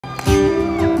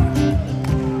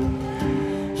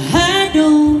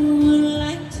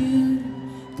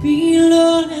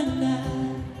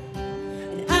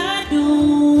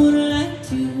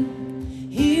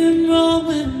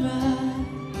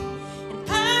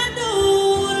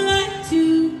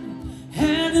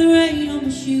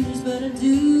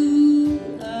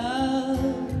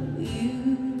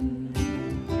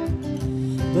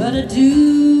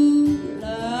do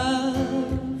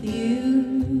love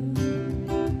you,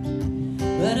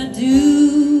 but I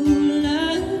do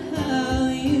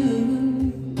love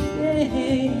you,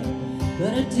 yeah,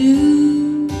 but I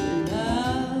do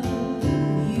love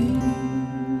you.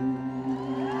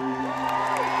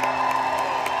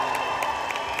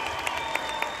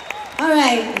 All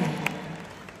right,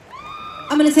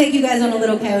 I'm gonna take you guys on a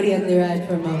little Coyote Ugly ride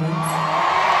for a moment.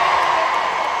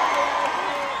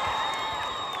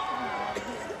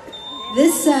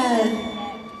 This,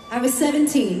 I was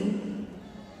 17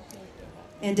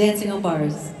 and dancing on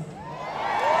bars.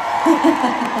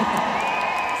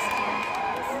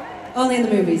 Only in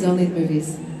the movies, only in the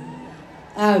movies.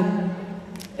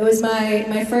 It was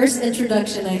my first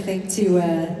introduction, I think,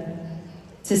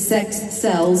 to sex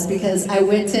sells, because I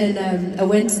went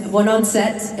on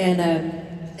set and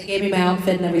they gave me my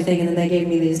outfit and everything, and then they gave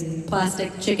me these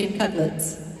plastic chicken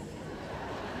cutlets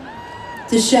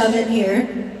to shove in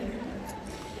here.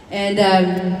 And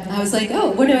I was like,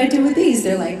 oh, what do I do with these?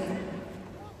 They're like,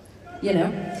 you know.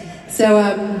 So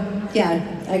yeah,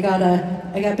 I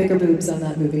got bigger boobs on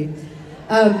that movie.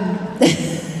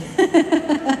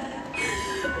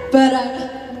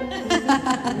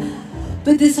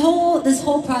 But this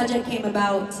whole project came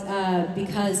about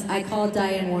because I called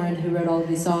Diane Warren, who wrote all of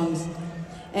these songs,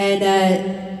 and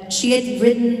she had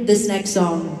written this next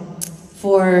song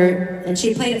and she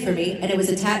had played it for me, and it was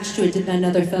attached to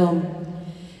another film.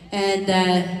 And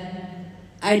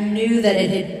I knew that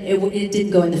it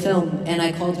didn't go in the film, and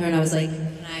I called her and I was like,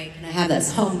 can I have that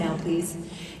song now, please?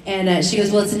 And she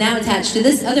goes, well, it's now attached to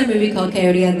this other movie called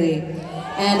Coyote Ugly.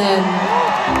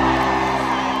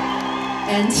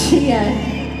 And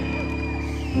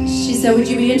she said, would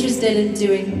you be interested in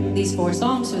doing these 4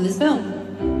 songs for this film?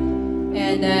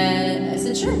 And I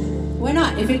said, sure, why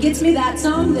not? If it gets me that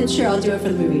song, then sure, I'll do it for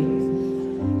the movie.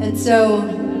 And so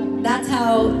that's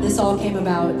how this all came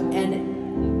about,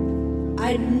 and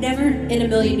I never in a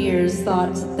million years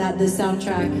thought that this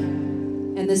soundtrack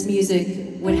and this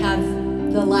music would have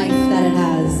the life that it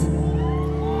has.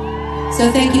 So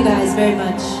thank you guys very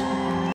much.